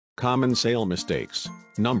Common sale mistakes.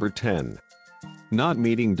 Number 10. Not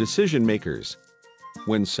meeting decision makers.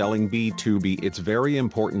 When selling B2B, it's very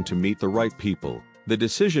important to meet the right people, the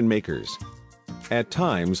decision makers. At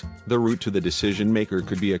times, the route to the decision maker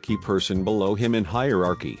could be a key person below him in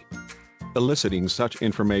hierarchy. Eliciting such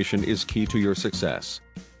information is key to your success.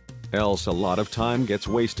 Else a lot of time gets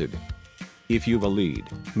wasted. If you've a lead,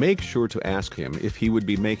 make sure to ask him if he would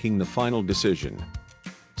be making the final decision.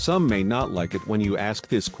 Some may not like it when you ask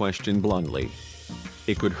this question bluntly.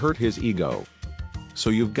 It could hurt his ego. So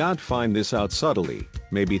you've got to find this out subtly,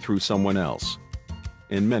 maybe through someone else.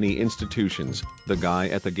 In many institutions, the guy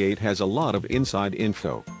at the gate has a lot of inside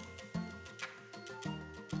info.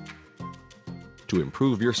 To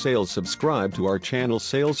improve your sales, subscribe to our channel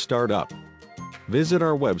Sales Startup. Visit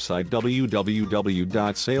our website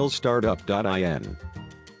www.salesstartup.in.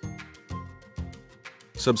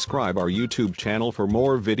 Subscribe our YouTube channel for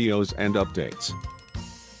more videos and updates.